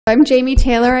I'm Jami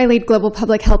Taylor. I lead Global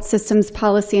Public Health Systems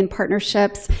Policy and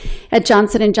Partnerships at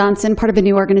Johnson & Johnson, part of a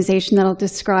new organization that I'll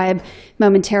describe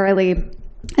momentarily.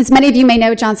 As many of you may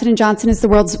know, Johnson & Johnson is the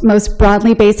world's most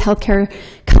broadly based healthcare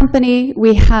company.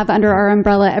 We have under our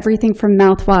umbrella everything from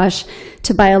mouthwash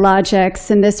to biologics,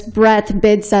 and this breadth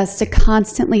bids us to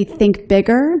constantly think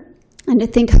bigger and to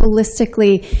think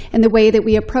holistically in the way that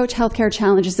we approach healthcare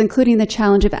challenges, including the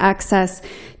challenge of access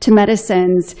to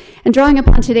medicines. And drawing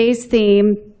upon today's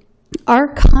theme,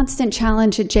 our constant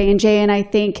challenge at J&J, and I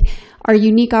think our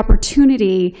unique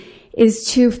opportunity, is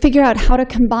to figure out how to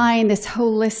combine this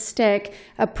holistic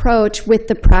approach with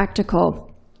the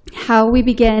practical. How we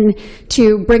begin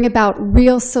to bring about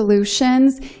real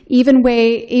solutions, even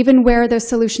where those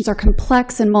solutions are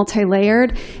complex and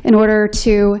multi-layered, in order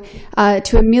to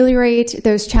ameliorate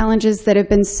those challenges that have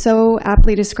been so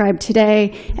aptly described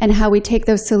today, and how we take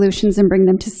those solutions and bring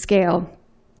them to scale.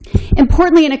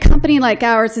 Importantly, in a company like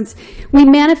ours, since we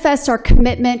manifest our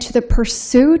commitment to the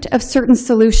pursuit of certain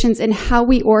solutions in how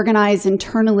we organize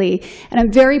internally. And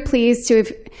I'm very pleased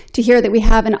to hear that we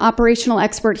have an operational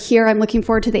expert here. I'm looking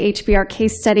forward to the HBR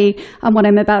case study on what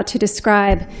I'm about to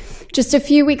describe. Just a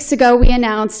few weeks ago, we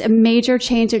announced a major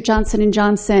change at Johnson &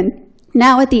 Johnson.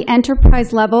 Now at the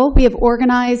enterprise level, we have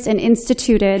organized and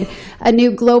instituted a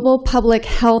new global public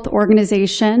health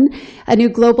organization, a new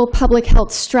global public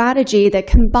health strategy that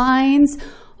combines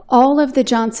all of the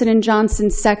Johnson & Johnson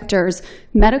sectors,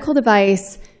 medical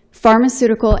device,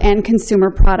 pharmaceutical, and consumer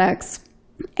products.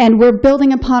 And we're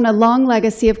building upon a long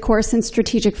legacy, of course, in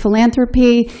strategic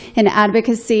philanthropy, in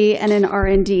advocacy, and in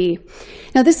R&D.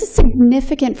 Now, this is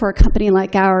significant for a company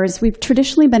like ours. We've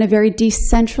traditionally been a very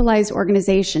decentralized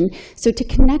organization. So to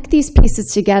connect these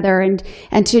pieces together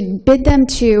and to bid them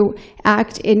to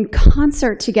act in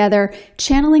concert together,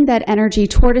 channeling that energy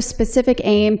toward a specific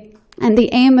aim, and the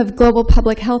aim of global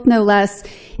public health, no less,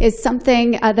 is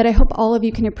something that I hope all of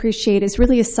you can appreciate is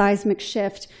really a seismic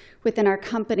shift within our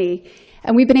company.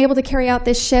 And we've been able to carry out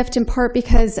this shift in part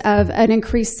because of an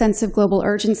increased sense of global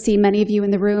urgency. Many of you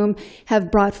in the room have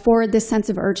brought forward this sense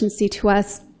of urgency to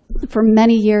us for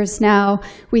many years now.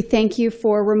 We thank you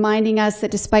for reminding us that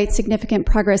despite significant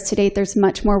progress to date, there's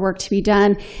much more work to be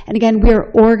done. And again, we're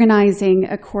organizing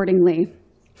accordingly.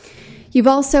 You've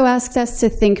also asked us to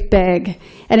think big.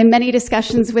 And in many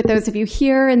discussions with those of you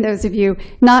here and those of you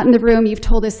not in the room, you've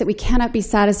told us that we cannot be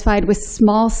satisfied with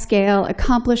small-scale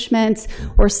accomplishments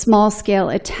or small-scale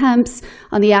attempts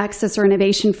on the access or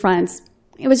innovation fronts.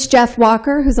 It was Jeff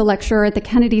Walker, who's a lecturer at the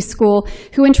Kennedy School,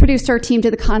 who introduced our team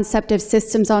to the concept of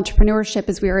systems entrepreneurship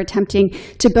as we were attempting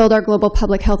to build our global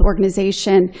public health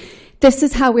organization. This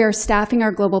is how we are staffing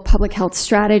our global public health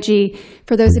strategy.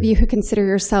 For those of you who consider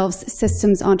yourselves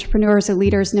systems entrepreneurs or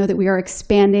leaders, know that we are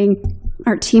expanding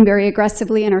our team very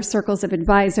aggressively in our circles of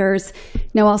advisors.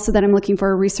 Know also that I'm looking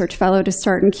for a research fellow to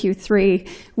start in Q3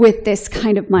 with this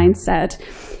kind of mindset.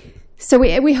 So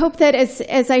we hope that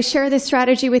as I share this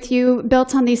strategy with you,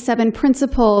 built on these 7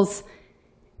 principles,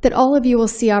 that all of you will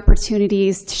see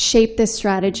opportunities to shape this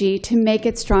strategy, to make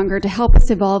it stronger, to help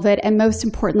us evolve it, and most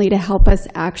importantly, to help us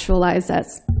actualize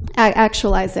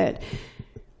it.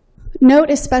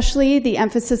 Note especially the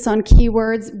emphasis on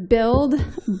keywords build,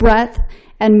 breadth,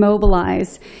 and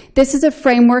mobilize. This is a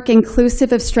framework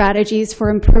inclusive of strategies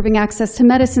for improving access to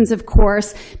medicines, of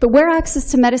course, but where access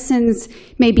to medicines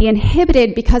may be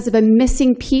inhibited because of a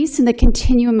missing piece in the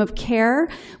continuum of care,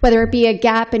 whether it be a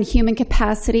gap in human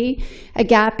capacity, a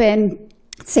gap in,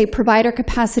 say, provider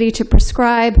capacity to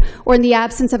prescribe, or in the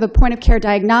absence of a point-of-care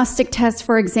diagnostic test,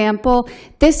 for example,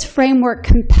 this framework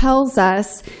compels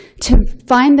us to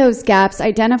find those gaps,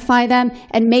 identify them,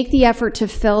 and make the effort to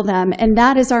fill them, and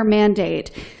that is our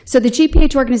mandate. So the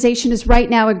GPH organization is right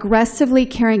now aggressively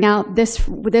carrying out this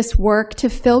work to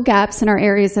fill gaps in our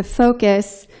areas of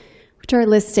focus, which are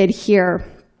listed here.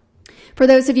 For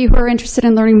those of you who are interested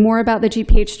in learning more about the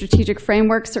GPH strategic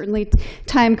framework, certainly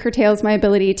time curtails my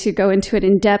ability to go into it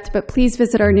in depth, but please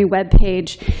visit our new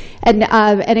webpage. And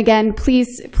again,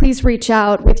 please reach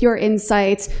out with your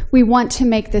insights. We want to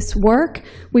make this work,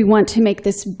 we want to make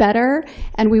this better,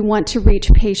 and we want to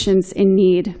reach patients in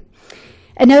need.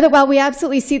 And know that while we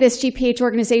absolutely see this GPH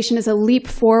organization as a leap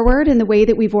forward in the way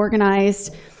that we've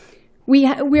organized, we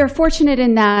are fortunate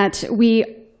in that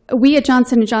we at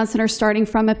Johnson & Johnson are starting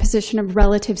from a position of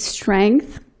relative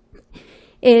strength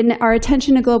in our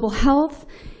attention to global health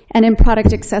and in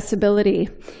product accessibility.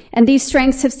 And these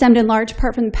strengths have stemmed in large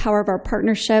part from the power of our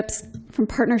partnerships, from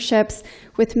partnerships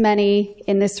with many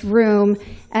in this room,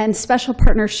 and special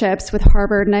partnerships with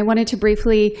Harvard. And I wanted to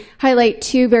briefly highlight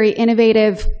 2 very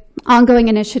innovative ongoing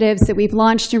initiatives that we've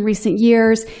launched in recent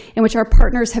years in which our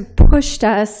partners have pushed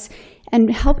us and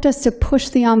helped us to push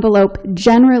the envelope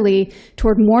generally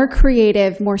toward more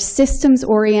creative, more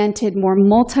systems-oriented, more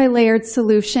multi-layered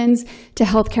solutions to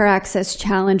healthcare access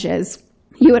challenges.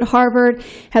 You at Harvard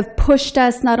have pushed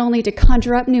us not only to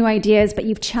conjure up new ideas, but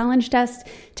you've challenged us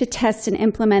to test and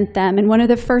implement them. And one of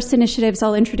the first initiatives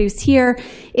I'll introduce here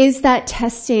is that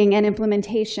testing and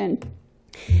implementation.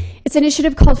 It's an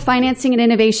initiative called Financing and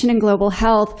Innovation in Global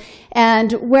Health.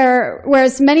 And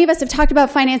whereas many of us have talked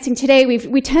about financing today,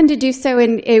 we tend to do so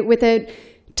with a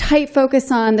tight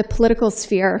focus on the political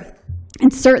sphere.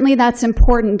 And certainly that's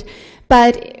important.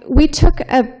 But we took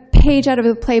a page out of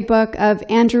the playbook of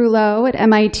Andrew Lo at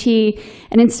MIT,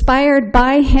 and inspired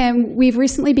by him, we've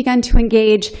recently begun to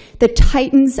engage the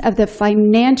titans of the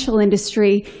financial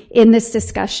industry in this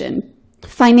discussion.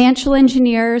 Financial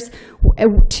engineers,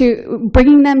 to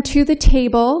bringing them to the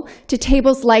table, to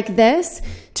tables like this,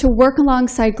 to work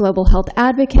alongside global health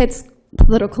advocates,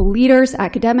 political leaders,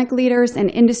 academic leaders, and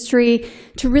industry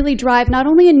to really drive not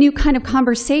only a new kind of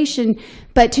conversation,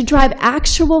 but to drive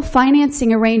actual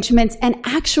financing arrangements and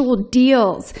actual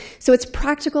deals. So it's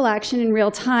practical action in real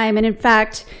time. And in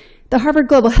fact, the Harvard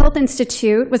Global Health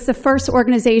Institute was the first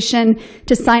organization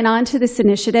to sign on to this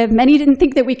initiative. Many didn't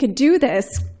think that we could do this,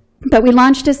 but we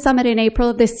launched a summit in April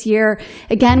of this year,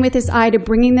 again with this eye to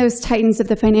bringing those titans of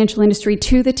the financial industry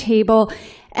to the table.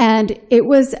 And it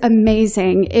was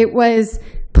amazing. It was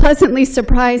pleasantly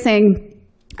surprising.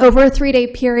 Over a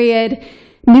 3-day period,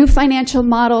 new financial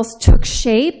models took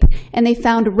shape, and they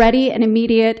found ready and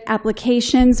immediate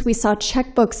applications. We saw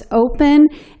checkbooks open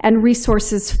and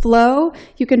resources flow.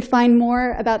 You can find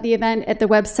more about the event at the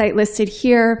website listed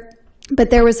here.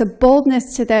 But there was a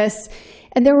boldness to this.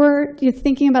 And there were,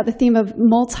 thinking about the theme of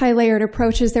multi-layered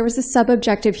approaches, there was a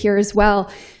sub-objective here as well.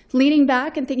 Leaning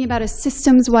back and thinking about a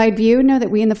systems-wide view, know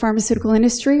that we in the pharmaceutical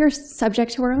industry are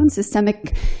subject to our own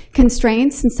systemic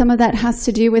constraints, and some of that has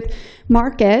to do with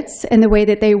markets and the way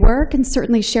that they work, and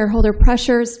certainly shareholder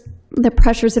pressures, the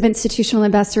pressures of institutional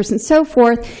investors and so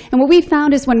forth. And what we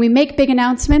found is when we make big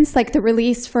announcements, like the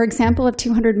release, for example, of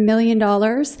 $200 million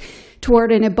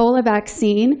toward an Ebola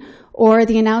vaccine, or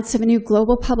the announcement of a new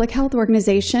global public health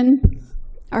organization,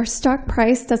 our stock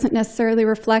price doesn't necessarily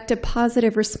reflect a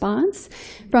positive response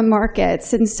from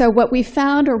markets. And so what we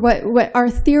found, or what our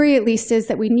theory at least, is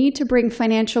that we need to bring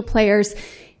financial players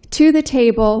to the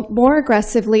table more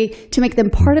aggressively to make them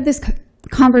part of this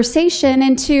conversation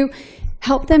and to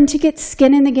help them to get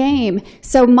skin in the game.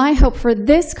 So my hope for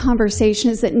this conversation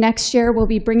is that next year we'll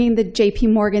be bringing the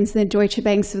JP Morgans and the Deutsche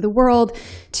Banks of the world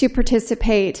to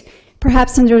participate,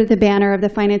 perhaps under the banner of the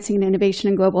Financing and Innovation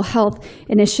in Global Health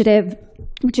initiative,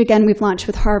 which again we've launched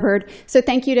with Harvard. So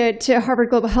thank you to Harvard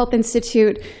Global Health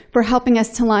Institute for helping us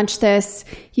to launch this.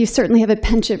 You certainly have a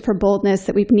penchant for boldness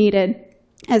that we've needed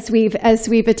as we've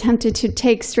attempted to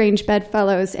take strange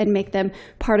bedfellows and make them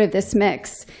part of this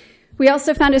mix. We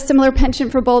also found a similar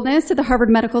penchant for boldness at the Harvard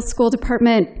Medical School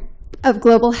Department of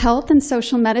Global Health and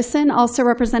Social Medicine, also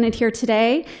represented here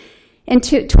today. In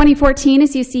 2014,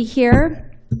 as you see here,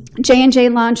 J&J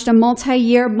launched a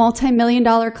multi-year,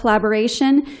 multi-million-dollar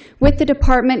collaboration with the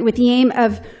department with the aim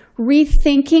of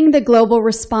rethinking the global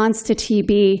response to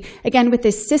TB, again with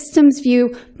this systems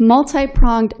view,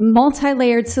 multi-pronged,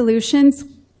 multi-layered solutions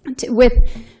with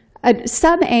a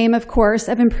sub-aim, of course,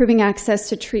 of improving access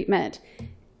to treatment.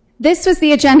 This was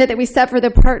the agenda that we set for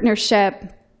the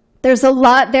partnership. There's a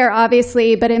lot there,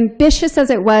 obviously, but ambitious as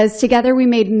it was, together we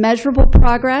made measurable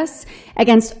progress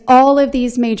against all of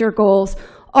these major goals.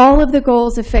 All of the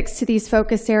goals affixed to these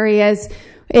focus areas,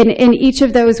 in each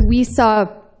of those we saw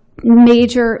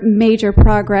major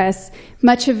progress.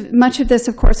 Much of this,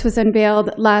 of course, was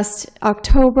unveiled last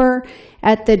October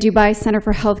at the Dubai Center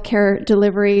for Healthcare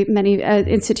Delivery,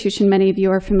 institution many of you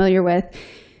are familiar with.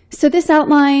 So this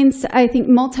outlines, I think,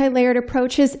 multi-layered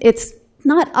approaches. It's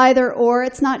not either or.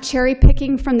 It's not cherry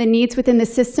picking from the needs within the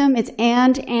system. It's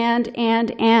and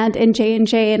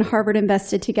J&J and Harvard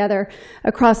invested together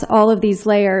across all of these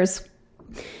layers.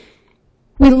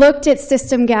 We looked at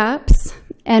system gaps,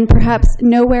 and perhaps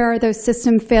nowhere are those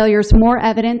system failures more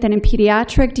evident than in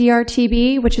pediatric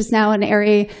DRTB, which is now an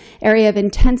area of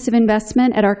intensive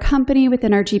investment at our company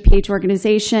within our GPH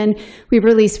organization. We've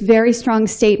released very strong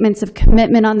statements of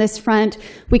commitment on this front.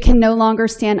 We can no longer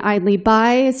stand idly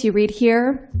by, as you read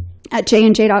here at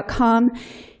jnj.com,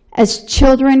 as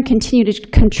children continue to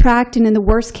contract and in the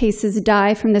worst cases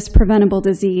die from this preventable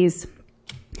disease.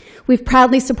 We've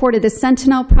proudly supported the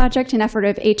Sentinel Project, an effort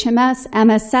of HMS,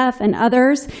 MSF, and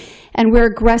others, and we're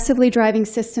aggressively driving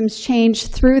systems change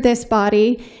through this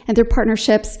body and through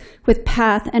partnerships with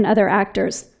PATH and other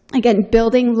actors. Again,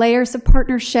 building layers of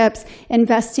partnerships,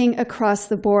 investing across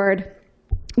the board.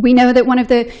 We know that one of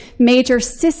the major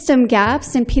system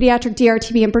gaps in pediatric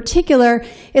DRTB in particular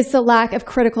is the lack of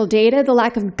critical data, the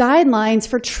lack of guidelines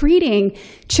for treating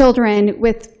children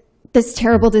with this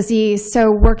terrible disease. So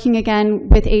working again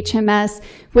with HMS,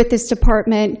 with this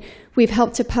department, we've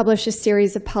helped to publish a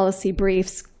series of policy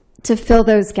briefs to fill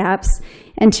those gaps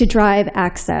and to drive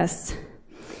access.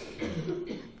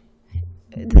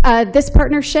 This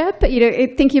partnership,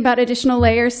 thinking about additional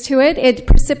layers to it, it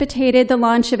precipitated the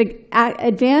launch of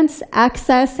Advanced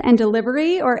Access and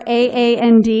Delivery, or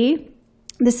AAND.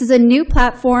 This is a new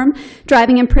platform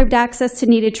driving improved access to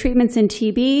needed treatments in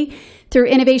TB through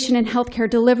innovation in healthcare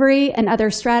delivery and other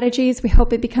strategies. We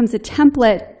hope it becomes a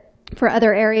template for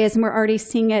other areas, and we're already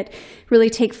seeing it really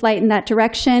take flight in that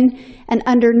direction. And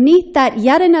underneath that,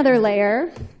 yet another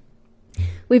layer.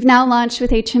 We've now launched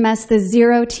with HMS the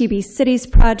Zero TB Cities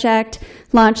project,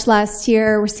 launched last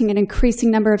year. We're seeing an increasing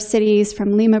number of cities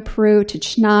from Lima, Peru, to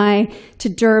Chennai, to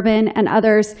Durban, and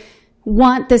others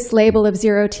want this label of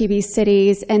Zero TB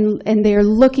Cities, and they're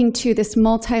looking to this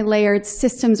multi-layered,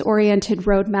 systems-oriented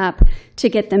roadmap to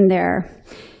get them there.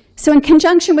 So in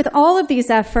conjunction with all of these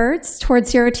efforts towards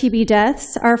zero TB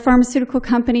deaths, our pharmaceutical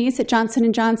companies at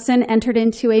Johnson & Johnson entered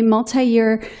into a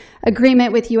multi-year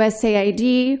agreement with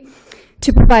USAID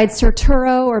to provide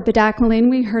Serturo, or bedaquiline.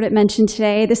 We heard it mentioned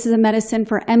today. This is a medicine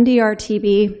for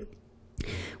MDR-TB.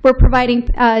 We're providing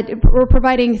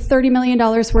 $30 million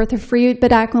worth of free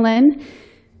bedaquiline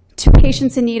to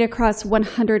patients in need across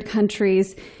 100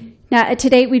 countries. Now, to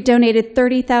date, we've donated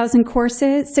 30,000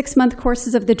 courses, 6-month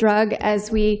courses of the drug,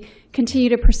 as we continue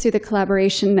to pursue the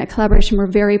collaboration, a collaboration we're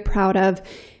very proud of,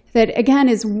 that again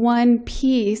is one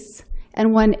piece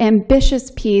and one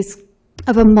ambitious piece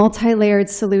of a multi-layered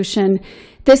solution.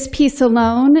 This piece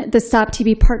alone, the Stop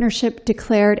TB Partnership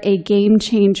declared a game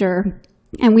changer.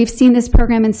 And we've seen this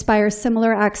program inspire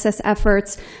similar access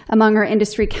efforts among our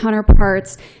industry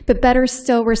counterparts. But better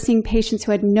still, we're seeing patients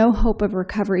who had no hope of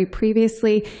recovery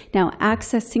previously now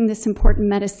accessing this important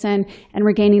medicine and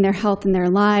regaining their health and their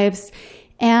lives.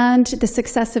 And the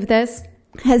success of this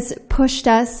has pushed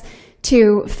us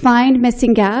to find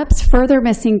missing gaps, further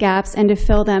missing gaps, and to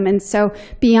fill them. And so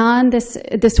beyond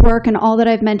this work and all that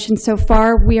I've mentioned so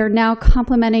far, we are now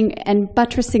complementing and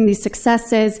buttressing these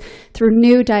successes through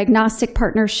new diagnostic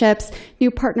partnerships, new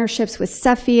partnerships with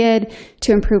Cepheid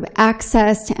to improve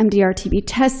access to MDR-TB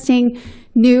testing,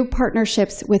 new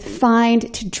partnerships with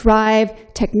Find to drive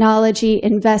technology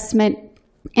investment,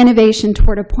 innovation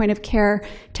toward a point-of-care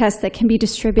test that can be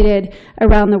distributed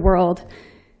around the world.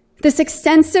 This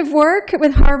extensive work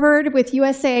with Harvard, with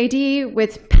USAID,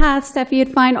 with PATH,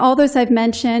 Cepheid, Find, all those I've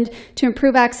mentioned to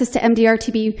improve access to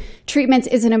MDR-TB treatments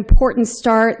is an important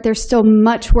start. There's still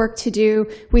much work to do.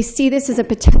 We see this as a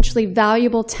potentially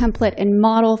valuable template and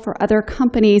model for other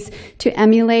companies to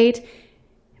emulate.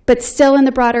 But still in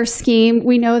the broader scheme,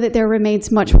 we know that there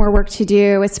remains much more work to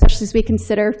do, especially as we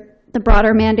consider the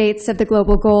broader mandates of the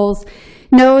global goals.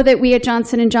 Know that we at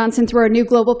Johnson & Johnson, through our new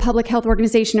global public health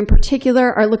organization in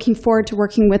particular, are looking forward to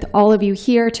working with all of you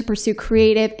here to pursue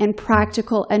creative and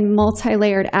practical and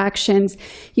multi-layered actions.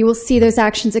 You will see those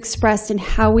actions expressed in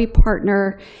how we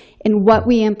partner, in what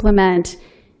we implement,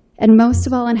 and most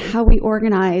of all in how we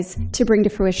organize to bring to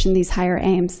fruition these higher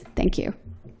aims. Thank you.